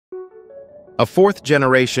a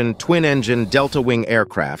fourth-generation twin-engine delta-wing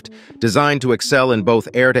aircraft designed to excel in both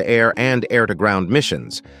air-to-air and air-to-ground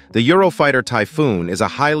missions. The Eurofighter Typhoon is a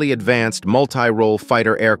highly advanced multi-role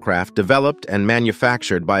fighter aircraft developed and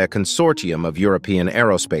manufactured by a consortium of European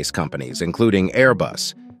aerospace companies, including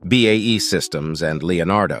Airbus, BAE Systems, and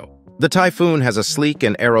Leonardo. The Typhoon has a sleek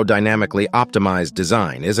and aerodynamically optimized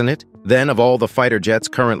design, isn't it? Then, of all the fighter jets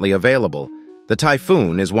currently available, the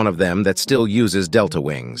Typhoon is one of them that still uses delta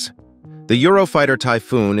wings. The Eurofighter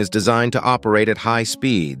Typhoon is designed to operate at high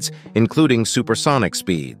speeds, including supersonic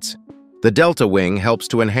speeds. The delta wing helps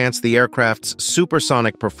to enhance the aircraft's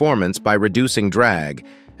supersonic performance by reducing drag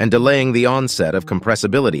and delaying the onset of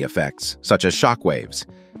compressibility effects, such as shockwaves.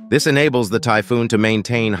 This enables the Typhoon to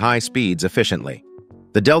maintain high speeds efficiently.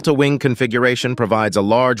 The delta wing configuration provides a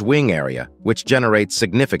large wing area, which generates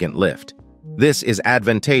significant lift. This is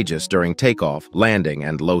advantageous during takeoff, landing,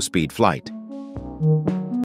 and low-speed flight.